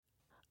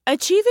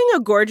Achieving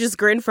a gorgeous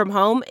grin from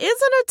home isn't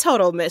a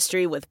total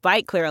mystery with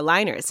Byte Clear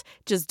aligners.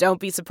 Just don't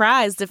be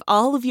surprised if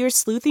all of your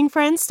sleuthing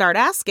friends start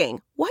asking,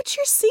 "What's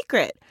your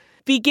secret?"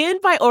 Begin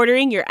by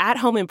ordering your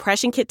at-home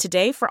impression kit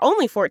today for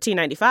only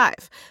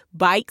 $14.95.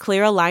 Byte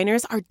Clear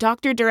aligners are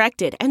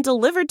doctor-directed and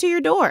delivered to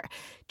your door.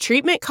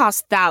 Treatment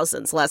costs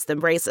thousands less than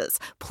braces.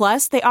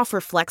 Plus, they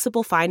offer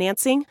flexible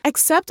financing,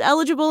 accept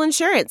eligible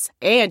insurance,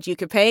 and you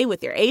can pay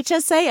with your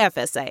HSA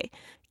FSA.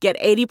 Get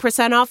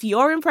 80% off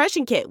your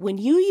impression kit when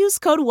you use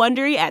code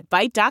WONDERY at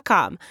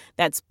Byte.com.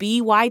 That's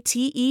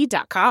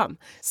BYTE.com.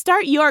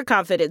 Start your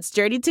confidence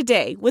journey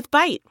today with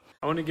Byte.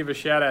 I want to give a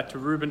shout out to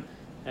Ruben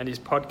and his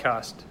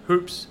podcast,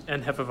 Hoops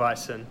and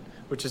Hefeweizen,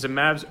 which is a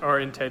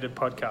Mavs-orientated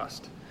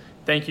podcast.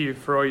 Thank you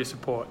for all your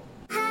support.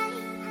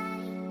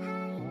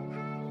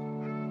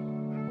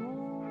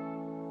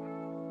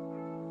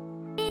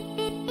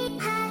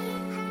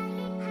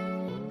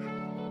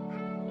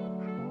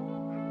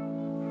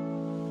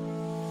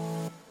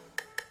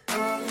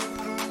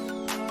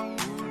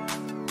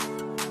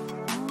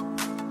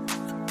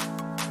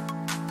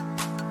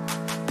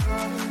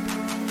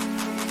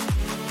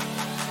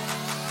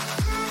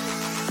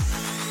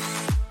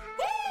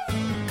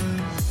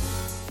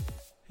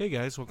 Hey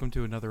guys, welcome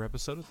to another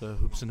episode of the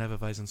Hoops and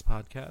Hefeweizens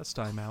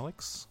podcast. I'm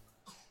Alex.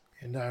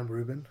 And I'm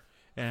Ruben.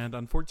 And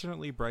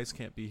unfortunately, Bryce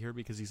can't be here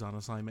because he's on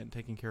assignment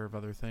taking care of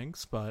other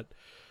things, but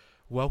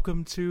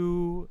welcome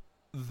to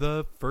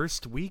the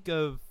first week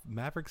of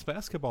Mavericks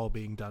basketball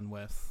being done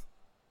with.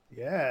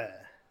 Yeah.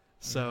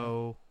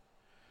 So,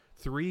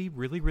 3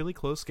 really, really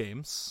close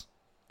games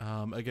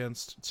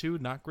against 2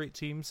 not great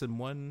teams and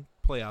 1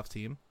 playoff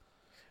team.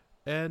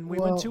 And we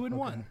went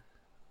 2-1.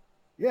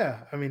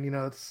 Yeah, I mean,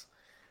 it's...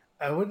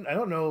 I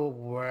don't know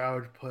where I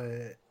would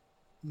put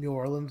New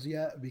Orleans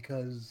yet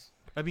because...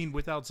 I mean,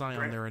 without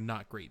Zion, they're a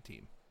not great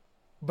team.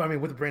 But I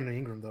mean, with Brandon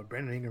Ingram, though.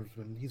 Brandon Ingram's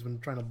he's been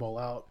trying to ball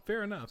out.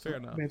 Fair enough. I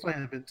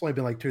mean, it's only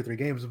been like 2 or 3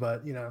 games,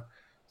 but,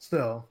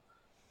 still.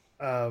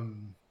 Yeah,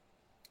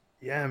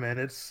 man,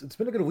 it's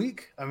been a good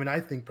week. I mean, I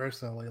think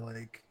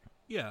personally,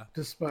 yeah,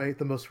 despite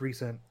the most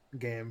recent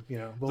game,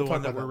 we'll the talk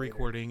one that about we're later.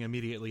 recording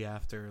immediately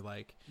after,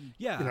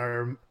 yeah. And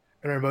our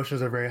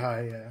emotions are very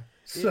high, yeah.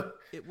 So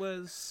It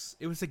was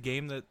a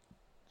game that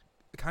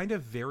kind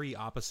of very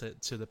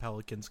opposite to the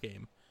Pelicans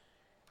game.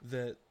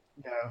 That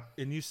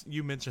and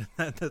you mentioned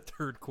that the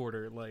third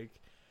quarter,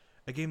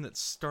 a game that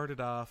started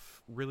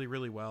off really,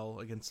 really well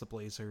against the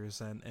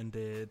Blazers and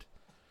ended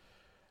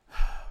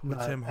with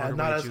Tim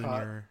Hardaway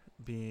Jr.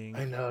 being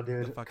I know,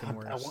 dude. the fucking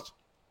worst.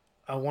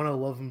 I want to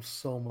love him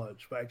so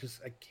much, but I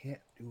can't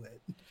do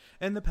it.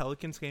 And the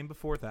Pelicans game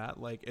before that,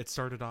 it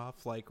started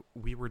off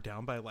we were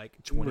down by 20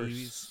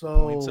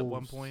 points at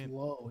one point.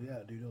 Slow. Yeah,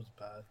 dude, it was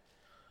bad.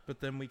 But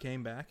then we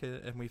came back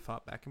and we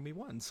fought back and we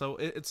won. So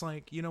it's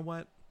you know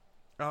what?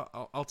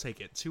 I'll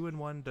take it.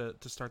 2-1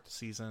 to start the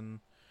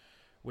season,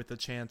 with a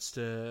chance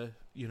to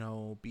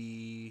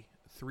be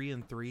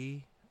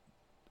 3-3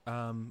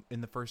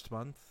 in the first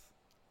month.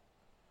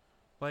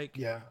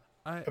 Yeah,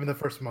 I mean the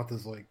first month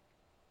is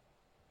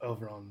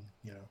over on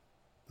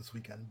this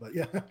weekend, but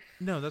yeah.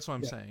 No, that's what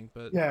I'm saying.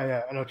 But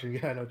yeah, I know what you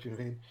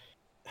mean.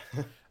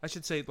 I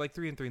should say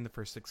 3-3 in the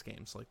first 6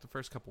 games, the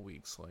first couple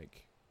weeks,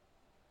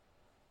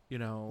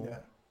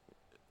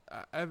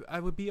 I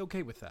would be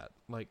okay with that.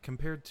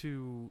 Compared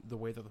to the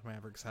way that the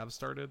Mavericks have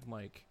started,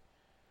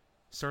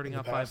 starting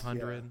out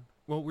 500. Yeah.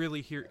 Well,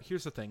 really,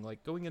 here's the thing.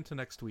 Going into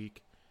next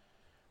week,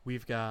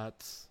 we've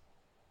got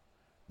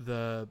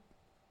the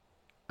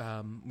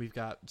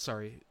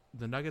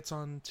Nuggets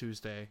on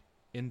Tuesday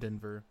in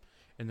Denver,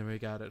 and then we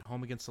got at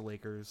home against the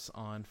Lakers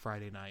on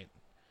Friday night.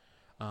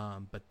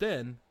 But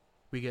then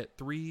we get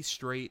 3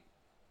 straight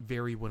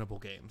very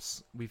winnable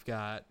games. We've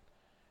got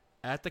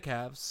at the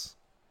Cavs,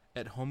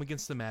 at home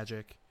against the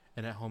Magic,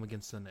 and at home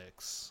against the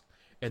Knicks.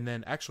 And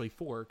then actually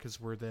 4,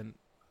 because we're then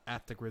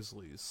at the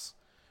Grizzlies.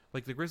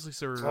 The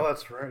Grizzlies are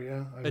that's right,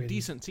 yeah. a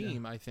decent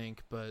team, I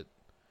think, but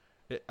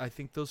I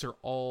think those are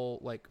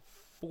all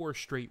 4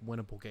 straight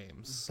winnable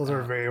games. Those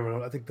are very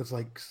winnable. I think that's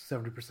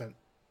 70%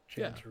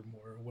 chance or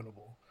more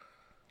winnable.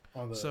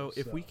 So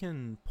if we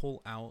can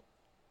pull out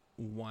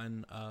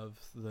one of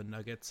the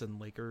Nuggets and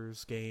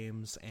Lakers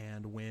games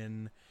and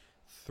win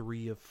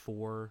 3 of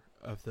 4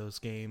 of those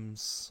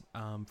games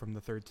from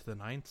the 3rd to the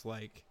 9th,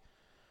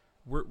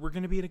 we're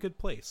going to be in a good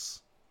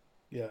place.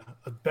 Yeah,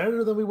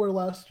 better than we were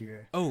last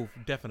year. Oh,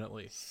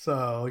 definitely.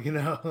 So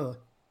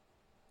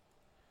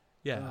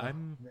yeah,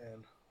 I'm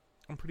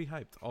pretty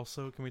hyped.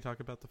 Also, can we talk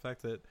about the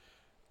fact that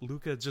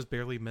Luka just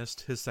barely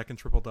missed his second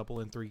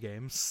triple-double in 3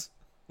 games?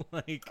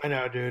 I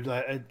know, dude.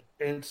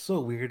 It's so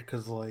weird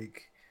because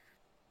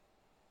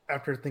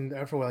after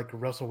what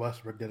Russell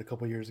Westbrook did a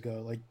couple years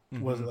ago,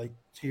 was it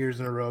 2 years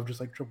in a row of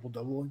just triple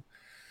doubling?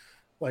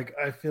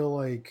 I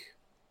feel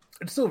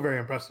it's still very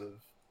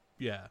impressive.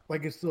 Yeah,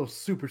 it's still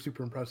super,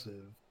 super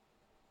impressive.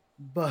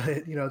 But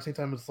at the same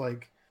time,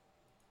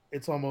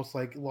 it's almost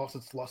lost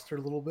its luster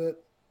a little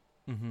bit.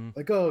 Mm-hmm.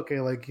 Oh, okay,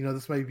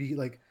 this might be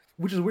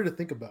which is weird to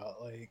think about.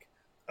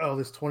 oh,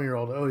 this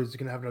 20-year-old, oh, he's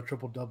gonna have a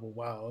triple double.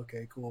 Wow,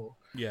 okay, cool.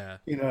 Yeah.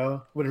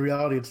 But in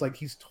reality, it's like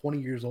he's 20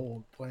 years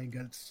old playing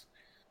against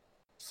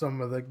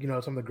some of the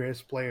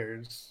greatest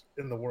players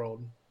in the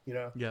world.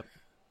 Yep.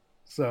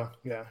 So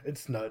yeah,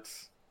 it's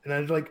nuts. And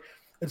I like,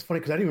 it's funny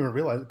because I didn't even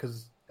realize that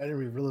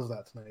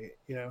tonight.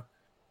 So,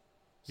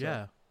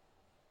 Yeah.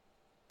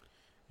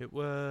 It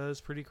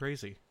was pretty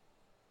crazy.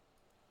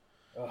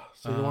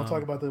 So you want to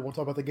talk about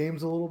the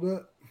games a little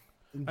bit?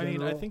 I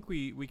mean, I think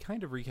we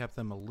kind of recapped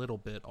them a little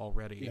bit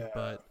already, Yeah.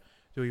 but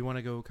do we want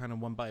to go kind of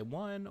one by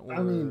one,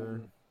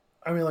 or?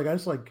 I mean, like I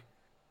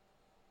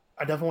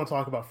definitely want to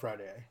talk about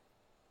Friday.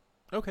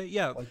 Okay,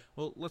 yeah.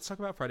 Well, let's talk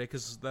about Friday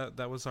because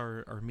that was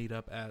our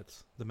meetup at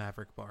the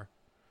Maverick Bar.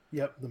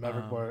 Yep, the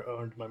Maverick Bar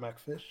owned by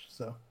MacFish.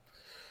 So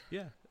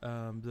yeah,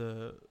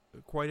 the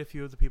quite a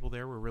few of the people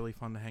there were really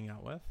fun to hang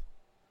out with.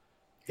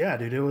 Yeah,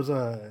 dude, it was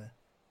I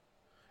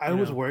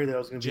was worried that it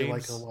was going to be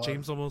like a lot.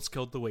 James almost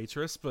killed the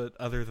waitress, but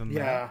other than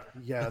that,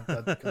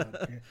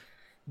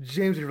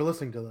 James, if you're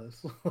listening to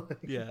this,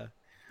 yeah.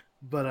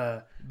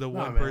 But the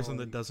one person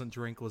that doesn't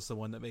drink was the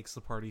one that makes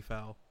the party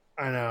foul.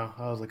 I know.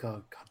 I was like,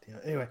 oh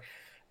god damn.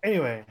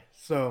 Anyway,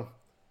 so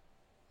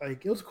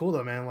like it was cool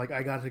though, man. Like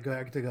I got to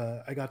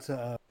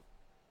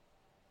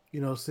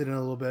sit in a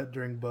little bit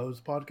during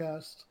Bo's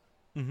podcast,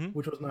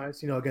 which was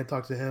nice. Again,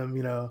 talk to him.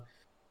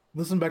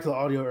 Listen back to the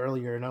audio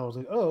earlier, and I was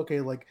like, oh okay,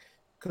 like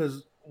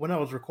because when I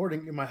was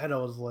recording in my head, I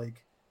was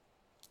like,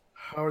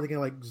 how are they gonna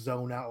like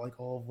zone out like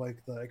all of like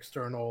the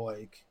external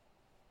like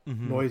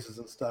noises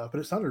and stuff?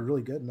 But it sounded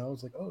really good, and I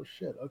was like, oh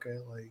shit, okay,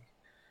 like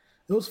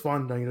it was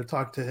fun to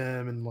talk to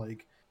him and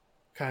like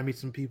kind of meet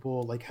some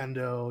people like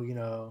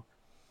Hendo,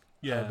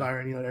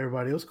 Byron,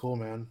 everybody. It was cool,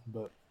 man.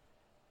 But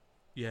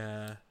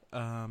yeah,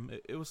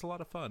 it was a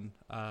lot of fun.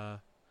 I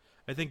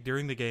think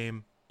during the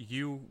game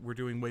you were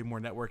doing way more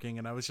networking,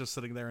 and I was just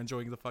sitting there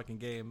enjoying the fucking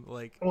game.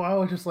 Like, I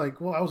was just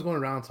like, I was going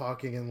around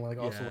talking and like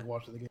also like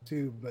watching the game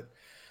too, but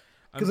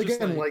because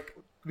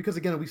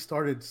again we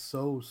started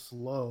so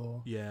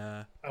slow.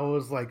 Yeah, I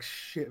was like,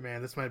 shit,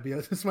 man, this might be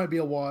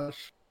a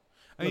wash.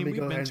 I mean, we've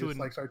been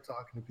to start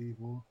talking to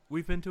people.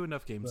 We've been to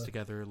enough games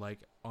together, like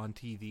on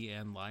TV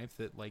and live,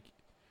 that like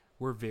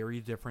we're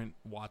very different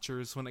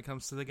watchers when it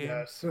comes to the game.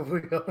 Yeah, so we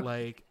are.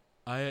 Like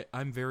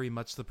I'm very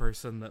much the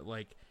person that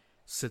like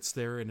sits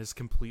there and is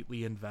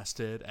completely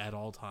invested at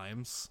all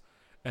times,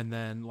 and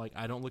then like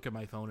I don't look at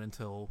my phone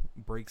until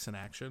breaks in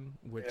action,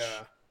 which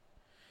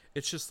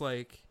it's just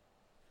like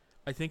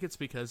I think it's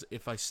because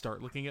if I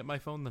start looking at my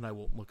phone, then I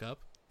won't look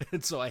up,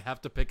 and so I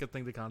have to pick a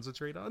thing to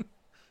concentrate on.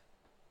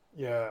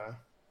 Yeah,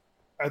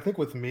 I think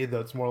with me though,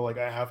 it's more like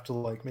I have to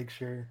like make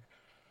sure.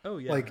 Oh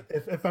yeah. Like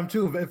if I'm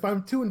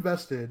too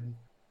invested,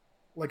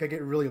 like I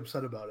get really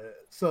upset about it.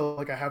 So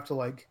like I have to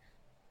like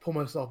pull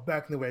myself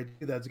back in the way I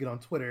do that to get on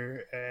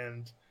Twitter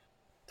and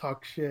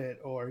talk shit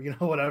or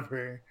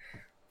whatever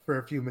for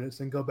a few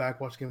minutes and go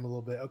back, watch the game a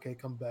little bit. Okay,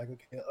 come back.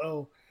 Okay,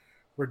 oh,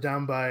 we're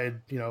down by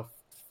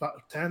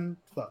 10.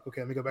 Fuck.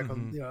 Okay, let me go back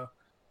on. Let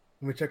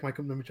me check my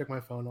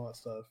phone, all that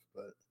stuff.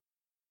 But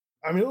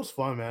I mean, it was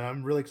fun, man.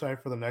 I'm really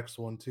excited for the next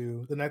one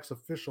too. The next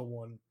official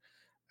one,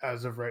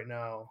 as of right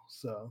now.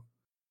 So,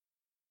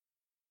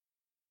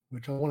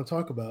 which I want to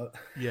talk about.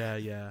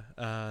 Yeah.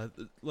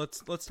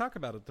 Let's talk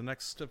about it. The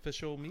next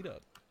official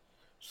meetup.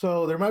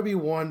 So there might be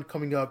one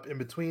coming up in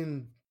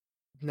between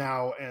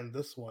now and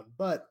this one,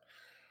 but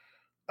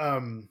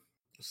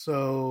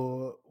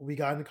so we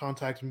got in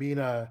contact. Me and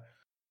a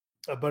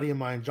buddy of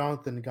mine,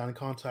 Jonathan, got in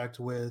contact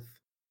with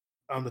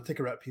the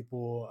Ticket Rep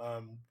people.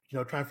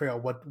 Trying to figure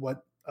out what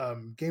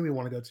game we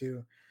want to go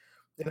to,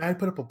 and I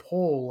put up a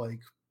poll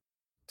like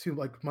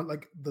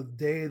the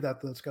day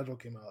that the schedule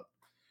came out.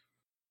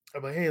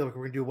 I'm like, hey, look,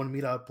 we're gonna do one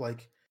meetup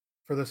like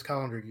for this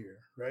calendar year,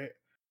 right?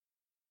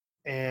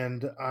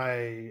 And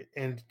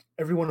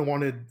everyone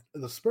wanted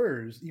the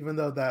Spurs, even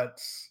though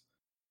that's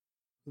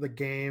the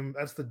day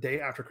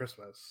after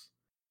Christmas,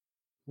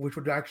 which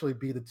would actually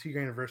be the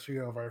 2-year anniversary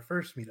of our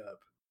first meetup.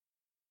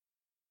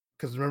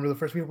 Because remember the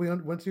first meetup we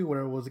went to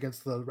where it was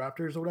against the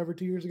Raptors or whatever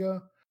 2 years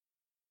ago?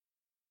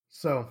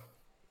 So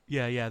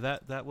yeah,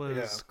 that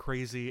was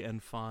crazy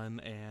and fun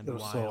and it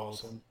was wild. So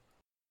awesome.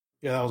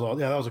 Yeah, that was all.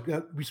 Yeah, that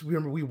was. We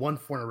remember we won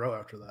 4 in a row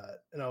after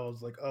that, and I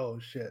was like, "Oh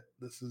shit,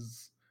 this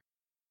is."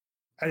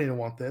 I didn't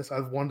want this.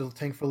 I've wanted to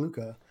tank for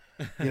Luka,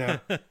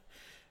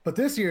 But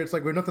this year it's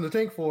like we're nothing to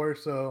tank for.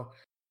 So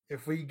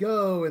if we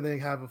go and then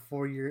have a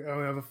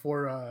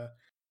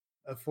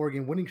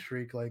 4-game winning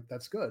streak, like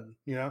that's good,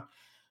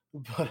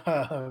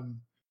 But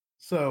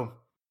so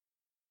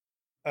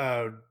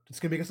it's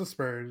gonna be against the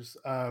Spurs.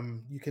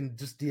 You can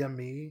just DM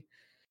me.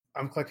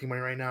 I'm collecting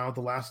money right now.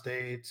 The last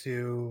day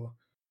to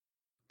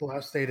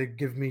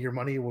give me your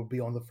money will be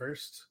on the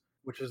 1st,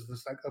 which is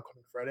this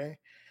upcoming Friday.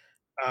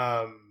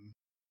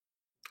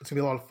 It's gonna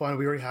be a lot of fun.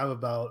 We already have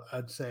about,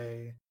 I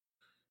think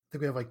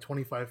we have like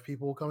 25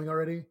 people coming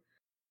already.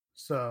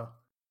 So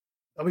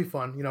that'll be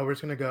fun. We're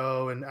just gonna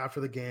go, and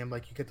after the game,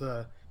 like you get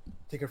to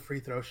take a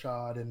free throw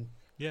shot, and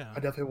I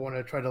definitely want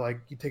to try to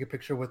like you take a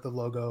picture with the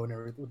logo and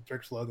everything, with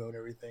Dirk's logo and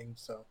everything.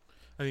 So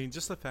I mean,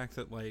 just the fact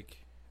that, like,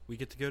 we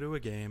get to go to a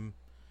game.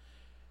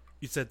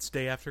 You said it's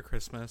day after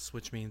Christmas,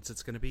 which means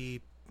it's going to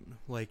be,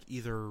 like,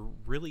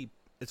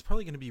 it's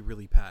probably going to be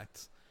really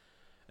packed.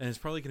 And it's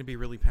probably going to be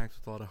really packed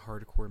with a lot of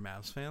hardcore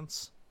Mavs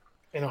fans.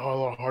 And a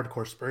lot of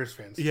hardcore Spurs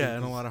fans. Too, yeah,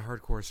 and a lot of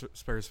hardcore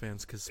Spurs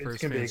fans, because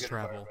Spurs fans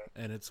travel.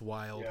 And it's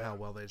wild how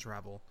well they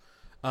travel.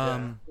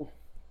 Oh,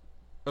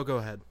 go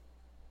ahead.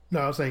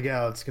 No, I was saying,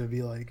 yeah, it's going to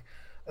be, like,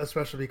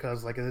 especially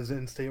because, like, it is an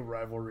in-state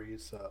rivalry,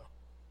 so.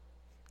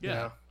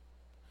 Yeah.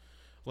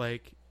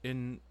 Like,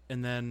 and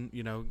then,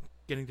 you know,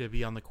 getting to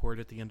be on the court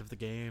at the end of the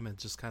game and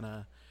just kind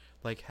of,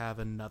 like, have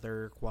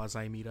another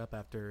quasi meetup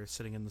after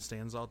sitting in the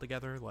stands all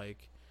together,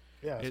 like,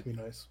 yeah, it's gonna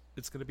be nice.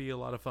 It's gonna be a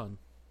lot of fun.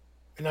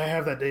 And I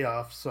have that day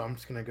off, so I'm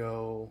just gonna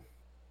go.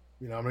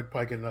 You know, I'm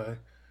probably gonna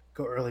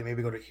go early,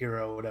 maybe go to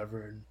Hero or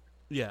whatever, and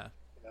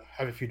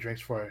have a few drinks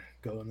before I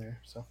go in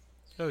there. So.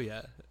 Oh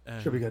yeah,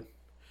 should be good.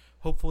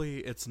 Hopefully,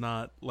 it's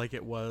not like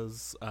it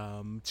was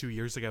 2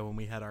 years ago when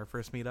we had our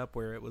first meetup,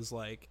 where it was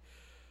like,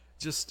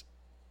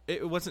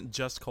 it wasn't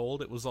just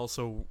cold; it was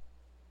also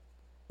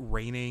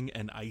raining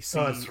and icy.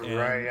 Oh, that's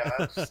right.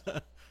 Yeah.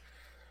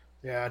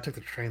 Yeah, I took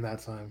the train that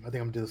time. I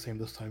think I'm gonna do the same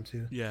this time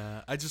too.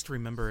 Yeah, I just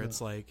remember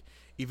it's like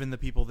even the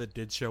people that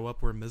did show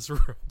up were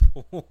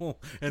miserable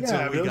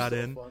until we got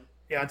in. Fun.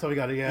 Yeah, until we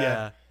got in.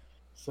 Yeah.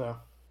 So,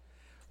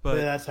 but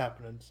that's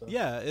happening. So.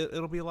 Yeah,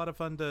 it'll be a lot of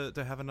fun to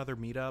have another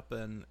meetup,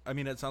 and I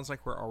mean, it sounds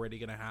like we're already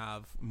gonna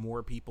have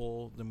more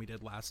people than we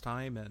did last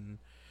time, and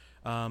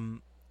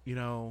you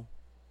know,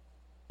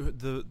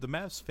 the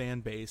Mavs fan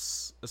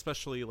base,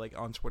 especially like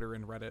on Twitter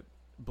and Reddit,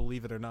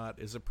 believe it or not,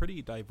 is a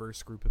pretty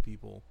diverse group of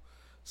people.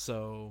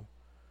 So,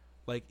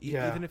 like,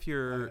 even if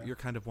you're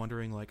kind of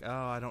wondering, like, oh,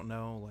 I don't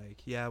know,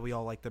 like, yeah, we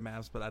all like the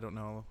Mavs, but I don't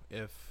know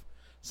if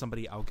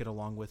somebody I'll get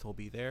along with will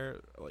be there.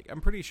 Like, I'm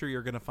pretty sure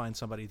you're gonna find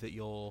somebody that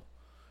you'll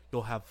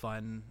have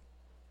fun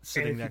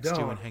sitting next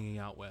to and hanging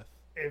out with.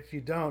 If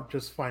you don't,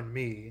 just find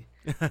me.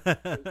 Like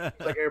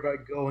everybody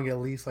going at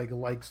least like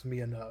likes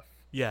me enough.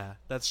 Yeah,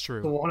 that's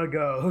true. To want to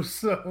go,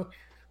 so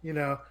you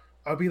know,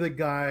 I'll be the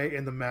guy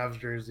in the Mavs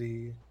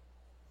jersey.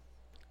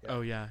 Yeah.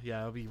 Oh yeah,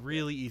 it'll be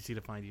really easy to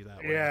find you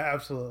that way. Yeah,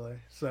 absolutely.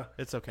 So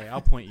it's okay. I'll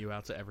point you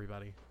out to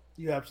everybody.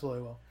 You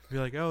absolutely will. Be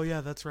like, oh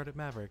yeah, that's Reddit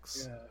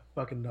Mavericks. Yeah,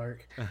 fucking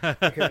dark.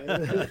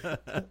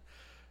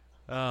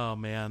 Oh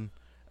man.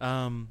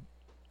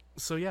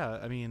 So yeah,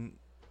 I mean,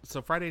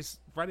 so Friday's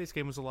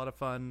game was a lot of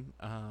fun.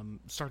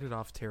 Started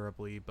off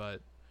terribly, but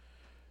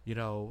you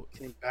know,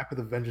 came back with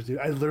a vengeance, dude.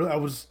 I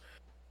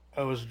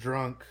was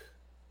drunk.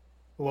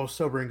 Well,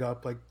 sobering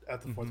up like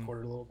at the fourth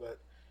quarter a little bit.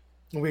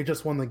 We had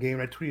just won the game,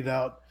 and I tweeted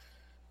out.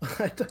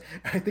 I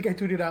think I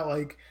tweeted out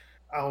like,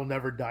 "I'll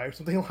never die" or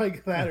something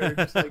like that, or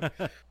just like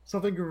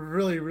something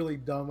really, really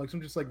dumb, like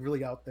something just like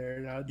really out there.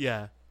 And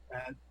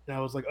I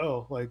was like,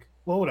 "Oh, like,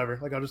 well, whatever."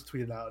 Like, I'll just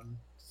tweet it out, and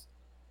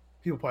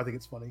people probably think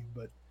it's funny.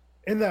 But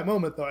in that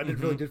moment, though, I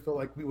really did feel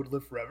like we would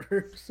live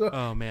forever. So,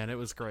 oh man, it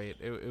was great.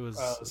 It was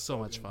so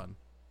much fun.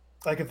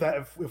 Like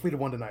if we'd have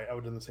won tonight, I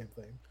would have done the same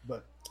thing.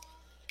 But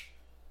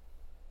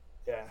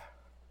yeah,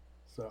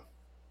 so.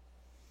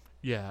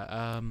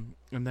 Yeah,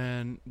 and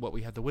then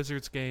we had the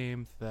Wizards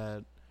game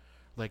that,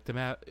 like,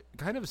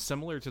 kind of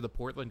similar to the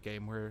Portland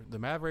game where the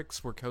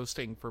Mavericks were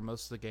coasting for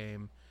most of the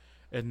game,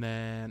 and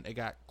then it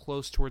got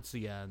close towards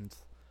the end.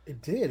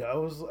 It did. I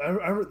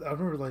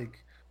remember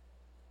like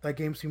that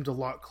game seemed a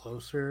lot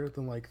closer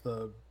than like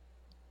the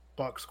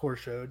box score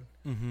showed.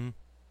 Mm-hmm.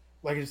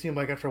 Like it seemed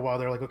like after a while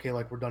they're like, okay,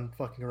 like we're done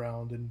fucking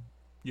around, and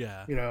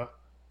yeah, you know.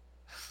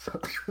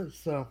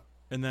 So.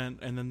 And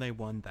then they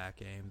won that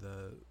game.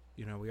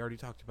 You know, we already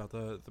talked about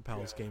the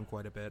Palace game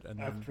quite a bit, and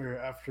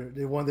after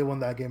they won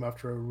that game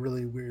after a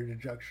really weird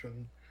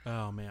ejection.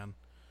 Oh man!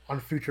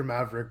 On future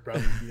Maverick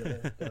Bradley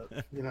Beal,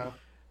 but, you know.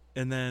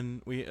 And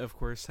then we of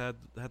course had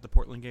the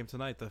Portland game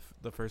tonight,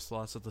 the first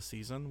loss of the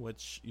season,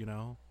 which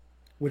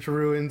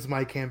ruins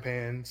my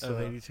campaign. So.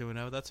 Of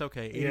 82-0. That's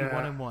okay.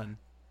 81-1.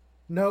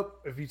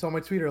 Nope. If you saw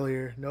my tweet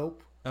earlier,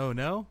 nope. Oh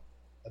no.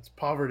 That's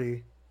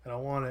poverty. I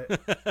don't want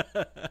it.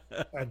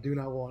 I do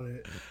not want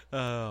it.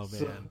 Oh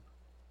man.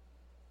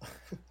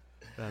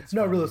 That's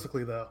no,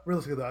 realistically though, we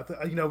were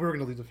going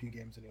to lose a few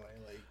games anyway.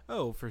 Like,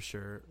 oh, for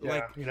sure. Yeah,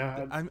 like, you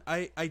know,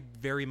 I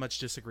very much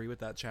disagree with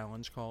that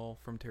challenge call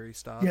from Terry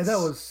Stotts. Yeah, that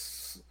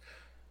was.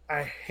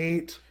 I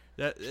hate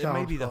that. It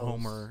may be the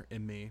homer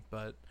in me,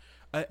 but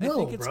I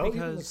think it's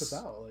because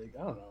I don't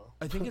know.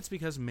 I think it's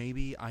because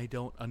maybe I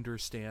don't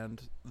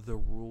understand the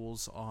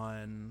rules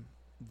on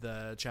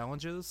the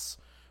challenges,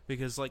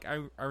 because like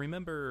I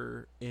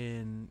remember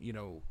in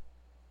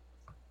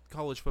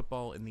college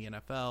football in the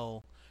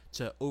NFL,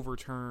 to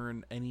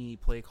overturn any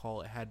play call,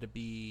 it had to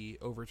be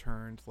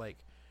overturned like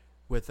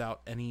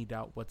without any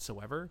doubt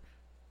whatsoever,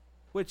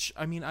 which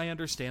I mean I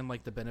understand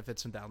like the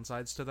benefits and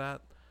downsides to that,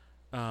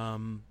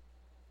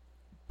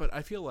 but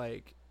I feel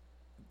like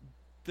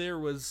there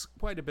was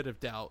quite a bit of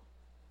doubt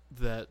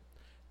that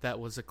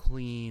was a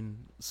clean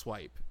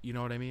swipe, you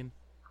know what I mean?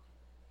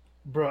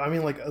 Bro, I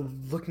mean, like,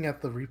 looking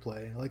at the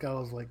replay, like, I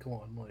was like, come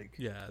on, like...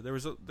 Yeah, there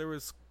was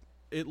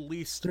at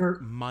least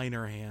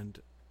minor hand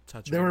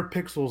touching. There were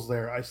pixels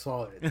there. I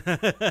saw it.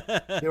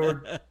 There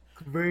were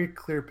very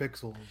clear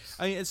pixels.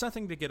 I mean, it's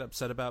nothing to get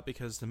upset about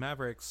because the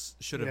Mavericks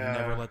should have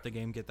never let the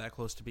game get that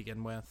close to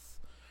begin with.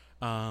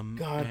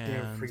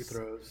 Damn free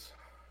throws.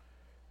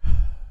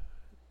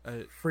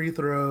 Uh, free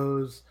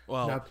throws.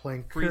 Well, not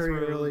playing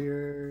Curry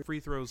earlier. Free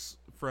throws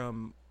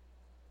from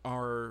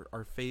our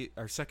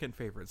second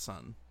favorite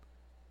son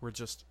were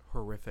just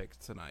horrific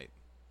tonight.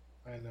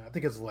 I know. I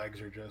think his legs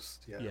are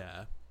just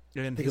yeah.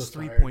 And his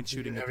 3-point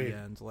shooting at the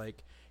end,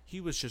 like he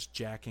was just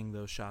jacking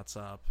those shots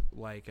up,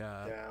 like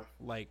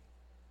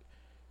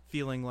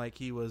feeling like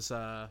he was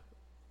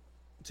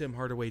Tim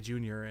Hardaway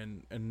Jr.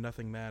 and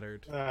nothing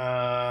mattered.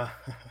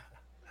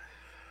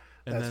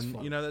 And then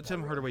that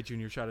Tim Hardaway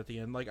Jr. shot at the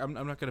end, like I'm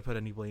not going to put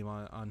any blame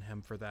on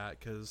him for that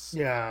because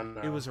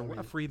it was a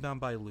rough rebound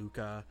by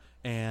Luka,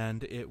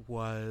 and it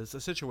was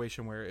a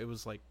situation where it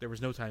was like there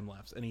was no time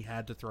left and he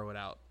had to throw it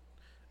out.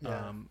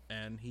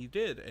 And he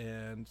did,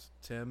 and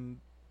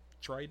Tim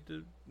tried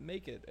to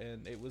make it,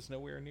 and it was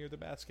nowhere near the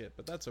basket,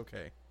 but that's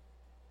okay.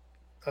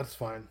 That's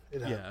fine.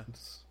 It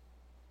happens.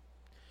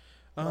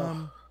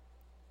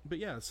 But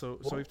yeah, so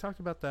we've talked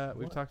about that.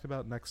 We've talked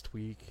about next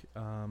week.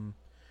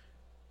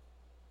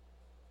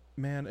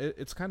 Man,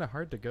 it's kind of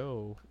hard to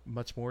go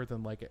much more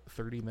than like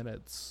 30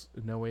 minutes,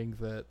 knowing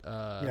that.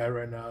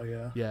 Right now,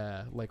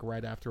 yeah, like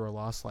right after a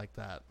loss like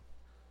that.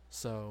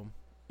 So,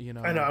 I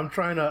know.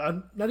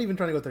 I'm not even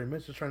trying to go 30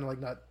 minutes. Just trying to like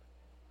not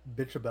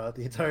bitch about it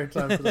the entire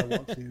time because I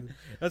want to.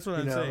 That's what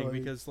I'm saying,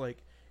 because like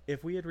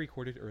if we had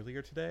recorded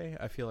earlier today,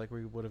 I feel like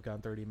we would have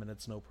gone 30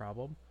 minutes no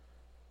problem.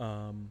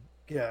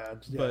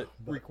 But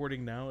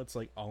recording now, it's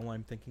like all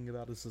I'm thinking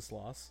about is this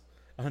loss.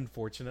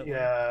 Unfortunately,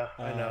 I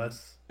know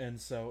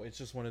and so it's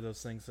just one of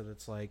those things that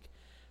it's like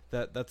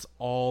that's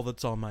all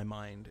that's on my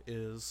mind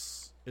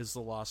is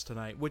the loss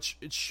tonight, which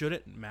it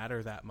shouldn't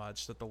matter that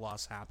much that the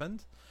loss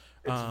happened.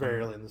 It's very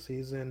early in the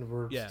season.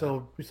 We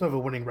still have a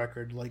winning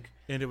record,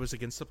 and it was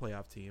against the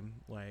playoff team,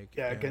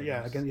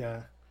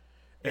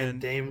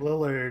 And Dame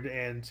Lillard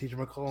and CJ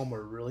McCollum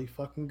were really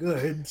fucking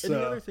good. So. And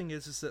the other thing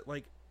is that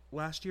like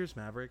last year's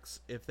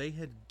Mavericks, if they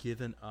had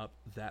given up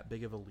that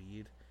big of a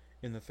lead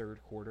in the third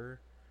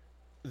quarter,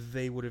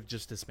 they would have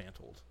just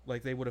dismantled.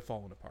 Like they would have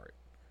fallen apart.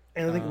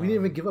 And I think we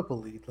didn't even give up a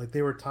lead. Like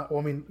they were. Well,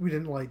 I mean, we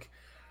didn't like.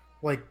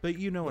 But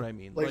you know what I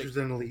mean. Lakers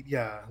didn't lead.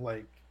 Yeah,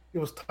 like it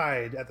was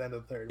tied at the end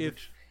of the third.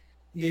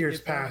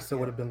 Years past, it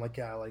would have been like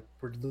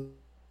we're.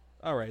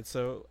 All right,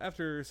 so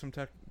after some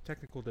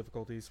technical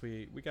difficulties,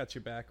 we got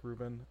you back,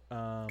 Ruben.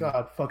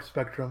 God, fuck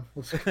Spectrum.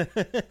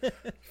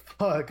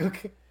 Fuck.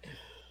 Okay.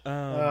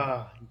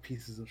 You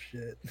pieces of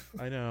shit.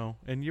 I know,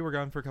 and you were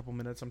gone for a couple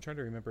minutes. I'm trying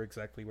to remember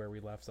exactly where we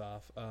left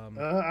off. I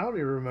don't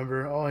even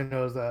remember. All I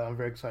know is that I'm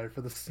very excited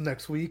for this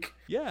next week.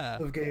 Yeah.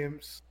 Of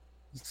games.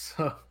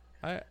 So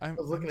I'm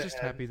just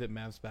happy that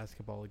Mavs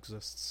basketball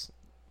exists.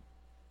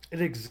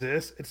 It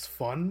exists. It's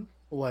fun.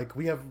 Like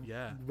we have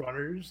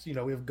runners.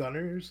 We have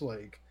gunners.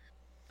 Like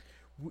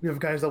we have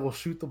guys that will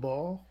shoot the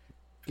ball.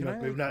 Can I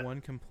make one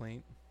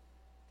complaint?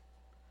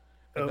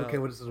 Okay,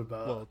 what is it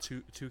about? Well,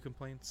 two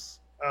complaints.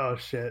 Oh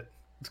shit!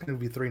 It's gonna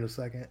be 3 in a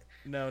second.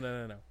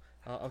 No.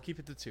 I'll keep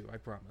it to 2. I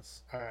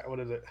promise. All right. What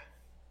is it?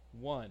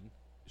 1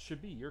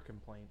 should be your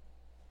complaint.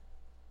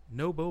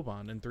 No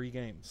Boban in 3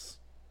 games.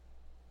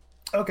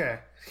 Okay.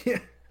 Yeah.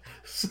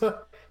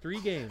 So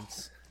 3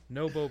 games.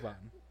 No Boban.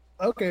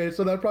 Okay,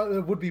 so that probably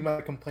would be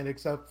my complaint.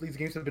 Except these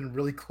games have been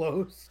really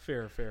close.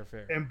 Fair.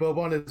 And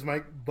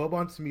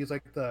Boban to me is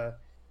like the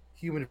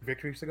human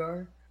victory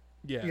cigar.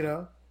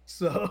 Yeah.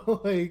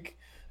 So like.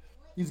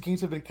 These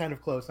games have been kind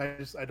of close. I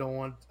don't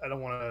want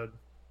to,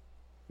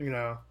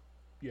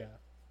 Yeah.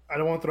 I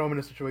don't want to throw them in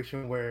a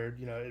situation where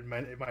it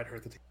might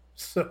hurt the team.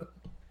 So.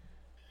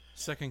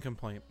 Second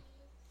complaint.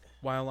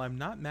 While I'm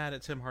not mad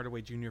at Tim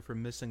Hardaway Jr. for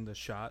missing the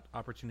shot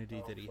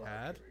opportunity that he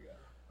had,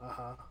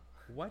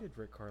 why did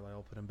Rick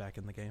Carlisle put him back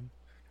in the game?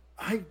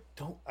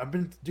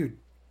 Dude.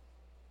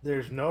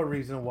 There's no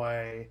reason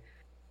why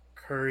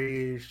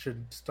Curry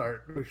should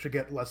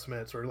get less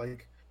minutes or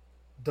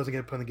doesn't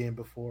get put in the game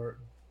before.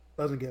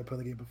 Doesn't get put in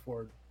the game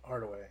before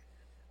Hardaway.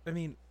 I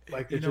mean,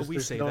 we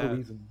say no that.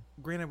 Reason.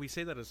 Granted, we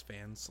say that as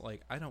fans. Like,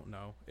 I don't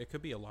know. It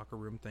could be a locker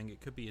room thing. It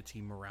could be a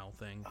team morale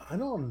thing. I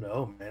don't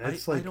know, man.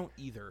 I don't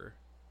either.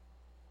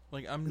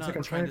 Like, I'm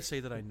not trying to say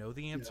that I know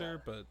the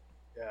answer, but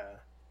yeah.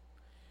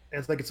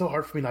 And it's so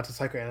hard for me not to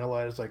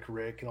psychoanalyze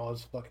Rick and all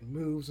his fucking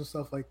moves and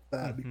stuff like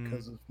that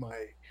because of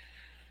my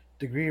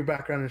degree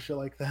background and shit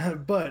like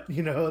that. But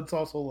it's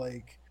also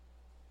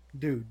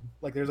dude,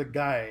 there's a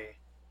guy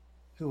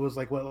who was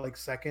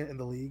second in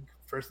the league,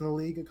 first in the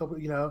league, a couple,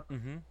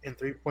 in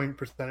 3-point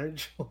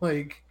percentage.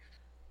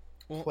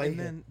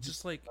 Then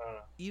just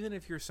even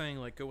if you're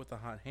saying go with the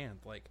hot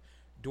hand,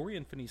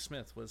 Dorian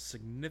Finney-Smith was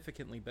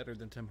significantly better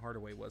than Tim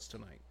Hardaway was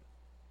tonight.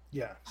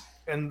 Yeah,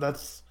 and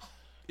that's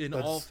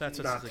all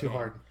facets not of the too game.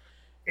 hard.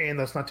 And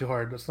that's not too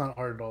hard. That's not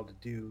hard at all to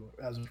do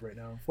as of right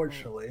now,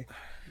 unfortunately.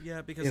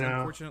 Yeah, because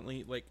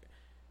unfortunately,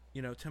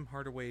 Tim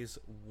Hardaway's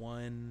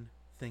one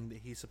thing that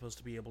he's supposed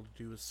to be able to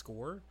do is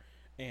score.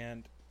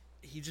 And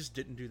he just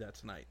didn't do that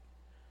tonight.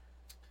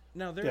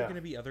 Now there are going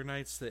to be other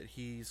nights that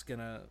he's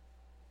gonna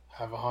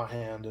have a hot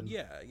hand, and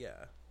yeah.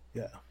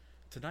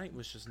 Tonight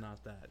was just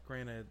not that.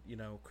 Granted,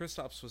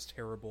 Kristaps was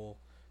terrible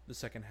the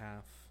second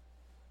half.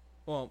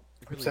 Well,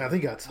 really, I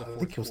think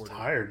he was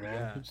tired, man.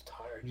 Yeah. He was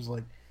tired. He was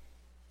like,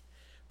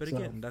 but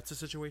again, that's a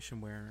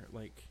situation where,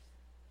 like,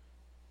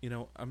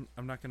 I'm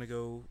not gonna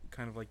go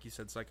kind of like you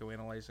said,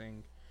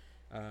 psychoanalyzing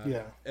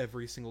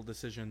every single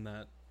decision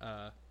that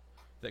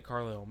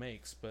Carlisle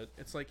makes, but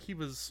it's like he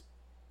was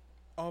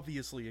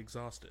obviously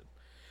exhausted.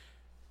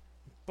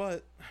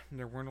 But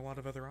there weren't a lot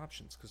of other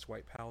options because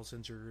Dwight Powell's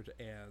injured,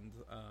 and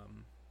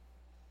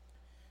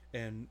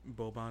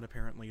Boban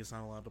apparently is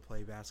not allowed to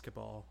play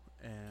basketball.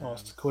 And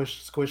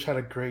Squish had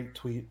a great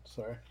tweet.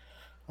 Sorry,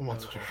 I'm on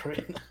Twitter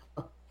right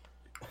now.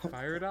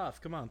 Fire it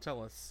off! Come on,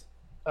 tell us.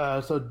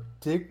 So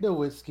Dig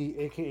Nowitzki,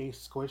 aka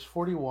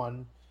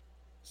Squish41,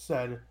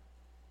 said,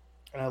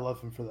 and I love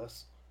him for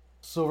this: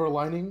 "Silver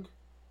lining,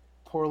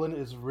 Portland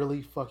is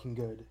really fucking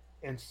good,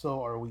 and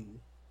so are we.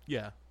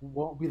 Yeah,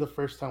 won't be the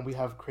first time we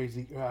have a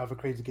crazy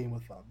game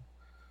with them."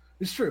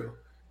 It's true.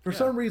 For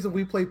some reason,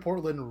 we play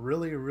Portland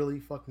really, really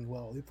fucking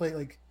well. They play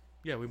like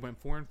we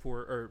went 4-4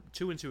 or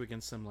 2-2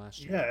 against them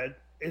last year. Yeah,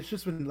 it's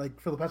just been like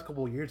for the past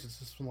couple of years, it's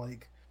just been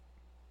like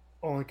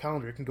on the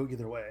calendar. It can go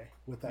either way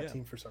with that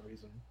team for some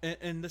reason.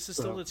 And this is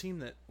still the team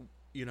that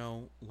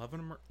love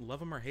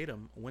them or hate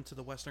them, went to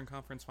the Western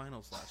Conference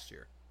Finals last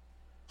year.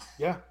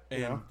 Yeah,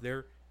 and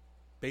they're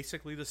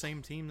basically the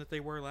same team that they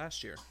were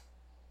last year.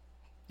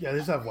 Yeah, they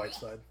just have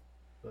Whiteside.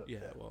 But,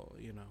 well,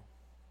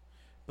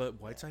 but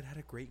Whiteside had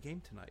a great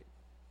game tonight.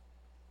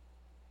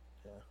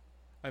 Yeah.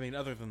 I mean,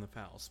 other than the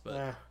fouls,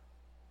 but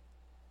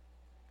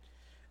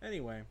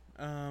anyway,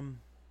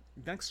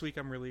 next week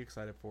I'm really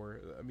excited for.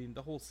 I mean,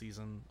 the whole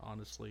season,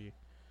 honestly,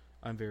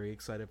 I'm very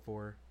excited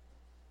for.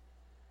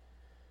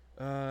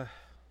 Trying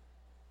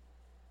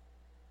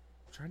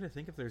to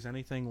think if there's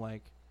anything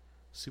like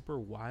super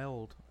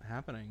wild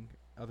happening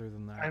other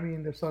than that. I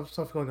mean, there's some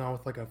stuff going on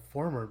with like a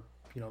former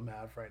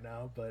Mav right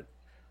now, but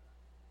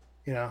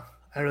I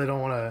really don't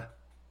want to.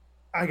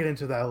 I get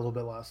into that a little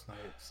bit last night,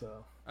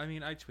 so. I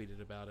mean, I tweeted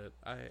about it.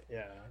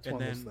 It's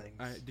one of those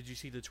things. Did you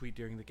see the tweet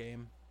during the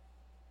game?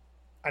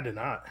 I did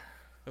not.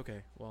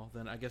 Okay, well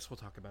then I guess we'll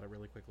talk about it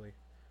really quickly.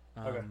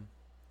 Okay.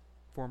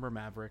 Former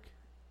Maverick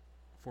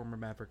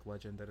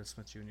legend Dennis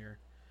Smith Jr.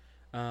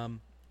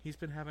 He's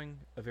been having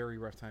a very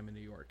rough time in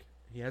New York.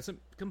 He hasn't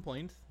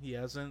complained. He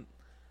hasn't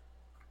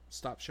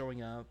stopped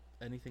showing up,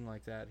 anything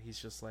like that. He's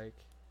just like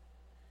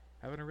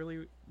having a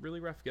really, really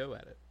rough go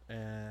at it.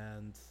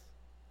 And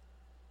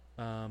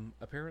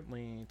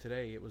apparently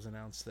today it was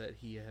announced that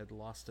he had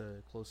lost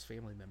a close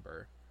family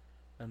member,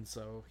 and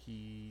so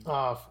he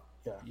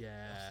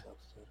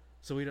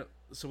so we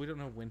don't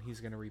know when he's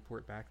going to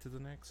report back to the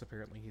Knicks.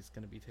 Apparently he's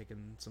going to be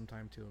taking some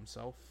time to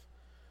himself.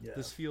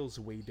 This feels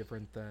way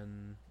different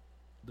than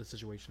the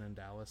situation in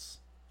Dallas.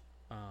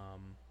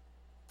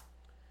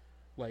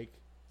 Like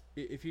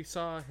if you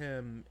saw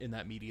him in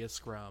that media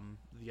scrum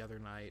the other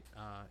night,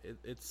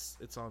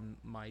 it's on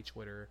my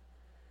Twitter.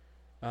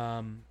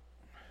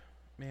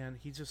 Man,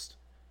 he just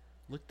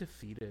looked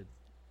defeated.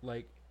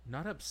 Like,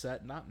 not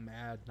upset, not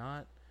mad,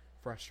 not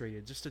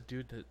frustrated. Just a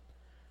dude that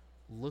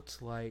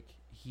looked like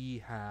he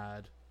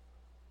had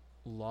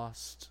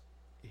lost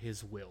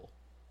his will,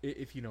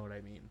 if you know what I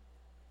mean.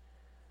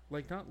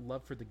 Like, not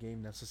love for the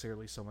game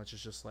necessarily so much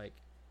as just, like,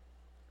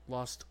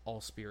 lost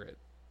all spirit.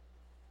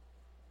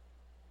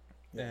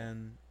 Yeah.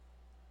 And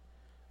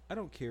I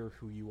don't care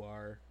who you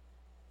are.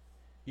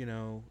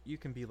 You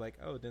can be like,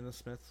 oh, Dennis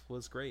Smith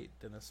was great,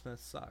 Dennis Smith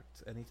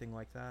sucked, anything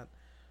like that.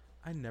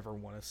 I never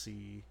want to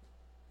see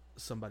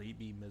somebody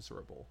be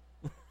miserable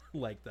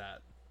like that.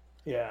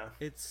 Yeah.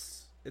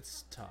 It's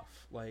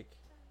tough. Like,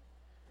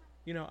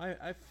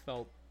 I've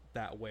felt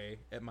that way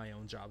at my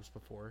own jobs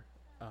before,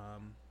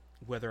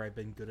 whether I've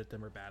been good at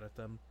them or bad at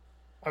them.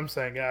 I'm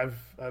saying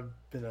I've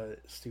been a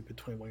stupid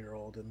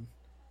 21-year-old and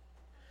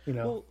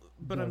well,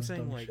 but I'm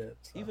saying like shit,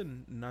 so.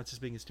 Even not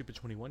just being a stupid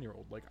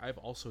 21-year-old, like I've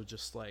also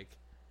just like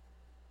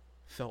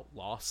felt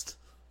lost.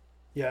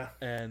 Yeah.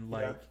 And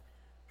like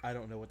I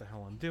don't know what the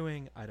hell I'm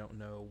doing. I don't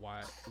know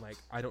why, like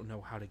I don't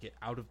know how to get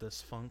out of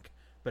this funk,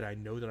 but I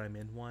know that I'm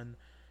in one.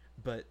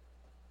 But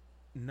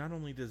not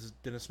only does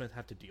Dennis Smith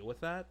have to deal with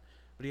that,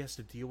 but he has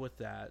to deal with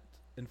that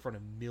in front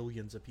of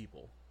millions of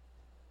people.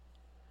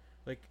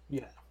 Like,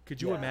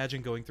 could you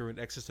imagine going through an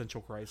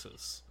existential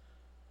crisis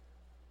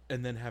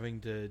and then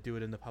having to do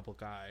it in the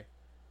public eye,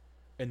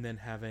 and then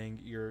having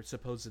your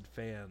supposed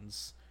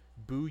fans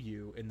boo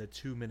you in the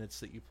 2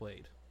 minutes that you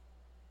played,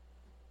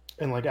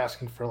 and like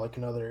asking for like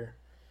another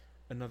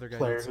guy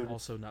that's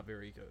also not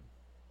very good,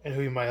 and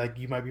who you might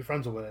be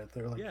friends with,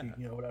 or like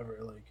whatever,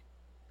 like.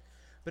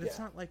 But it's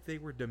not like they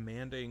were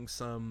demanding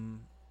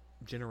some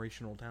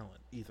generational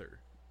talent either.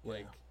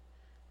 Like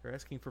they're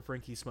asking for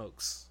Frankie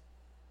Smokes.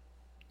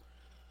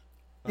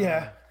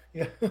 It's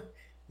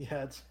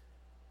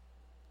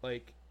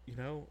like,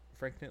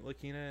 Frank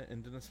Ntilikina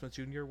and Dennis Smith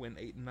Jr. went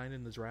 8 and 9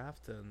 in the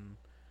draft, and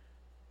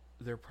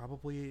they're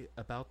probably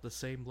about the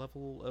same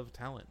level of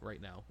talent right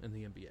now in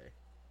the NBA.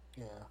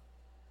 Yeah.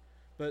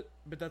 But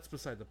that's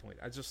beside the point.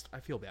 I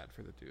feel bad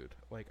for the dude.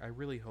 Like, I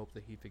really hope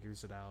that he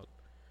figures it out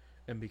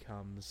and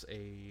becomes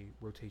a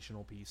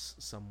rotational piece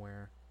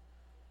somewhere.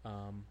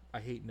 I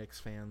hate Knicks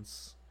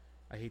fans.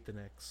 I hate the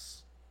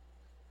Knicks.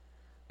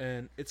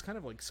 And it's kind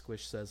of like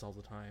Squish says all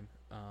the time.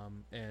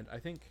 And I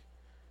think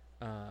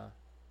a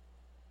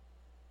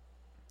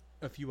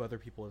few other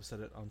people have said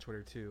it on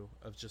Twitter too,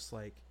 of just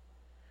like,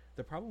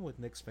 the problem with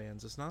Knicks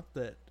fans is not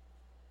that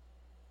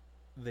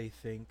they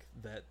think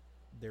that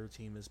their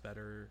team is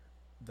better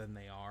than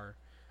they are.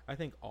 I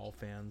think all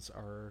fans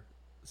are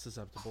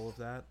susceptible of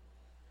that.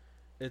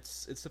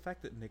 It's the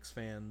fact that Knicks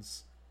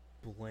fans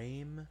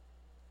blame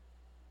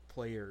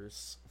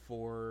players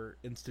for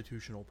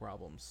institutional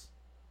problems.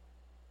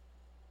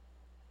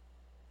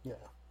 Yeah.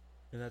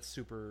 And that's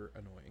super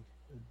annoying.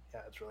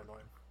 Yeah, it's really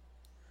annoying.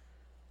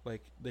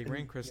 Like, they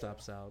ran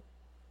Kristaps out,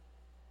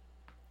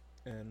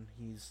 and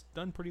he's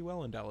done pretty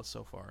well in Dallas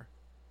so far.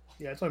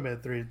 Yeah, it's only been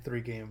a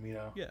three game,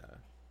 Yeah.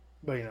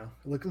 But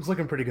it's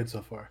looking pretty good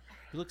so far.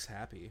 He looks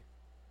happy.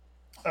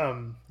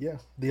 Yeah.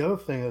 The other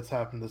thing that's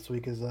happened this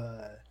week is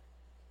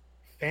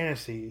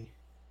fantasy.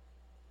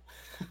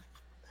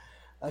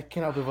 I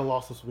cannot believe I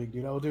lost this week,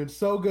 dude. I was doing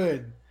so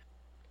good.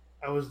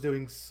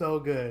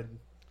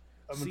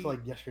 See, Until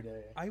like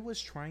yesterday. I was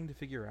trying to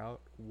figure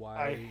out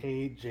why. I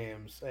hate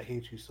James. I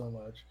hate you so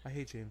much. I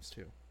hate James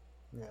too.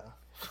 Yeah.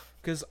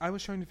 Because I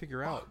was trying to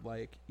figure out,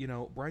 like,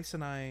 Bryce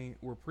and I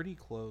were pretty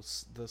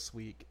close this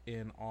week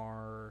in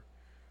our,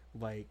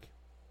 like,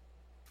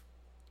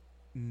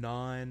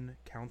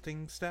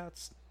 non-counting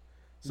stats.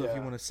 So if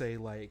you want to say,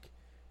 like,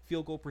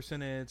 field goal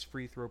percentage,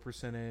 free throw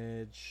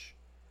percentage,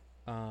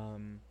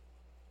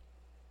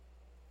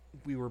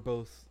 we were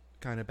both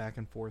kind of back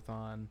and forth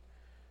on.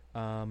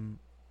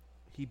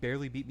 He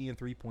barely beat me in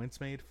 3 points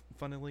made,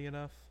 funnily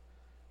enough.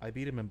 I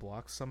beat him in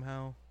blocks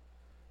somehow.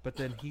 But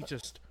then he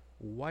just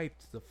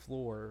wiped the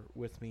floor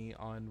with me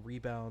on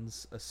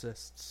rebounds,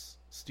 assists,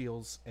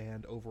 steals,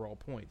 and overall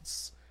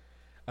points.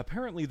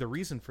 Apparently the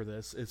reason for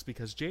this is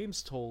because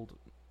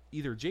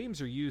either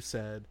James or you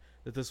said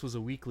that this was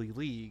a weekly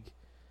league,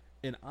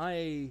 and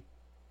I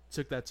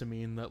took that to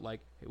mean that, like,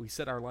 we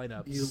set our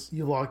lineups.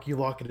 You lock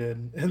it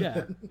in.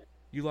 Yeah,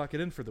 you lock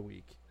it in for the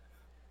week.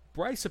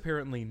 Bryce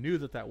apparently knew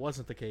that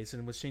wasn't the case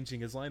and was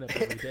changing his lineup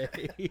every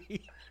day.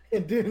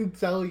 It didn't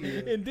tell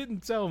you. And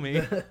didn't tell me.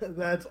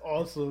 That's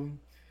awesome.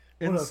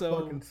 And what a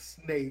fucking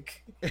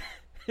snake.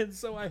 And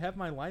so I have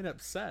my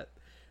lineup set,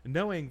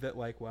 knowing that,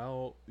 like,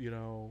 well,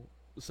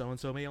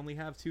 so-and-so may only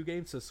have 2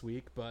 games this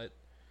week, but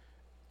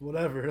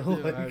whatever.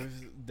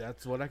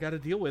 That's what I got to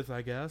deal with,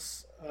 I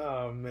guess.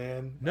 Oh,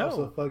 man.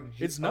 No,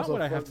 it's not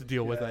what I have to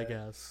deal with, I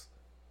guess.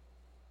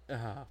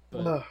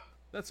 But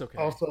that's okay.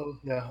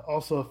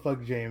 Also,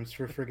 fuck James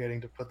for forgetting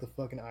to put the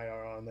fucking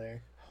IR on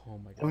there. Oh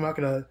my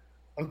god.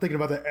 I'm thinking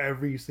about that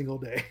every single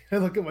day. I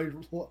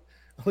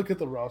look at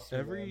the roster.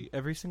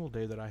 Every single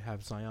day that I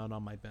have Zion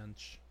on my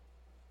bench.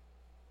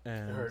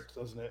 And it hurts,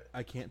 doesn't it?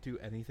 I can't do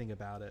anything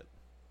about it.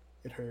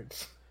 It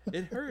hurts.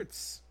 It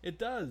hurts. It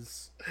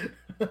does.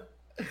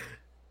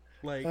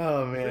 Like,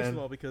 oh, man. First of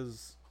all,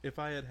 because if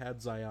I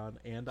had Zion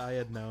and I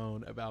had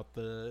known about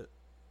the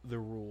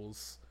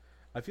rules,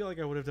 I feel like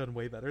I would have done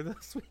way better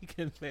this week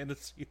in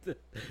fantasy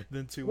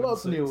than 2-6. Well,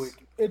 it's a new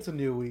week. It's a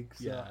new week.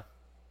 So. Yeah.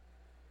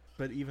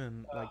 But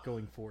even like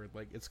going forward,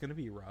 like, it's gonna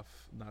be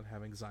rough not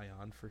having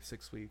Zion for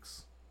 6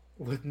 weeks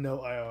with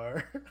no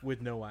IR.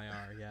 With no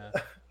IR, yeah.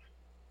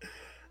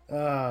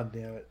 Ah,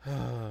 damn it.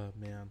 Oh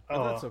man,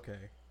 but that's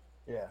okay.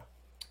 Yeah.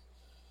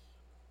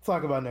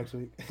 Talk about next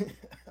week.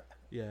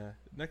 Yeah,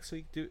 next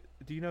week. Do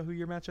you know who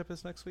your matchup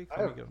is next week?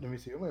 Let me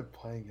see. Who am I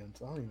playing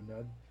against? I don't even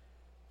know.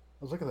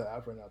 I was looking at the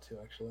app right now too.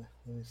 Actually,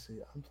 let me see.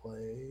 I'm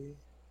playing.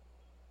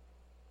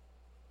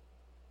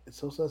 It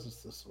still says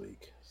it's this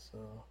week. So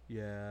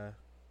yeah.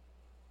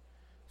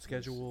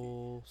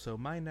 Schedule. So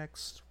my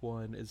next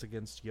one is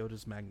against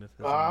Yoda's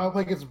Magnetism. I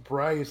think it's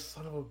Bryce.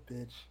 Son of a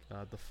bitch.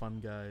 The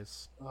fun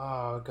guys.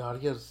 Oh god,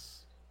 he has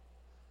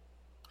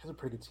a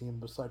pretty good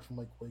team aside from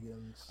like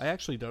Wiggins. I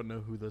actually don't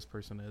know who this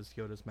person is.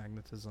 Yoda's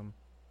Magnetism.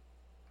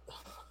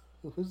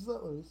 Who's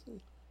that? Let me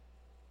see.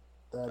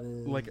 That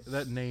is like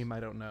that name. I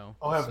don't know.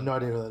 Oh, I have no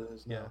idea who that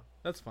is. No. Yeah,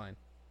 that's fine.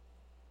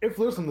 If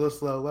you listen to this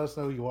though, let us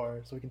know who you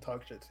are so we can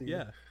talk shit to you.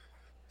 Yeah.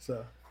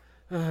 So.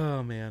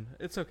 Oh man,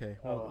 it's okay.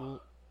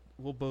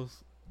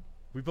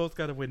 We both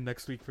got to win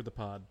next week for the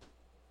pod.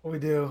 We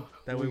do.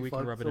 That way we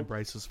can rub it in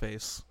Bryce's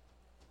face.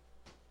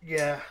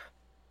 Yeah.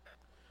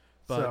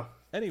 But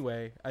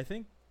anyway, I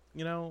think,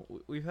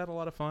 we've had a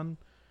lot of fun.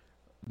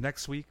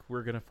 Next week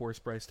we're gonna force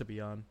Bryce to be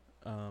on.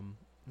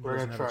 We're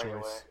gonna try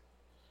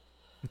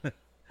anyway.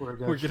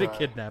 We're gonna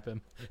kidnap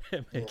him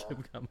and make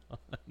him come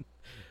on.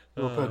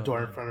 We'll put a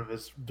chair in front of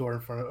his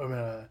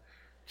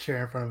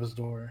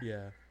door.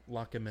 Yeah,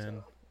 lock him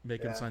in,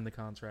 make him sign the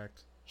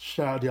contract.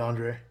 Shout out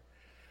DeAndre.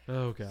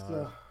 Oh god.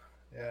 So,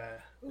 yeah.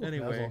 Ooh,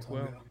 anyway,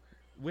 well,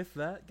 with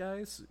that,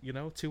 guys,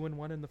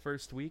 2-1 in the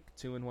first week,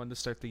 2-1 to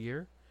start the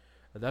year.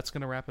 That's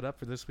gonna wrap it up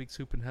for this week's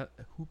Hoops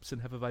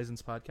and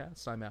Hefeweizens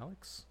podcast. I'm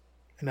Alex,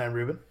 and I'm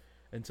Ruben,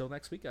 Until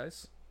next week,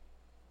 guys.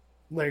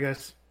 Later,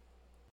 guys.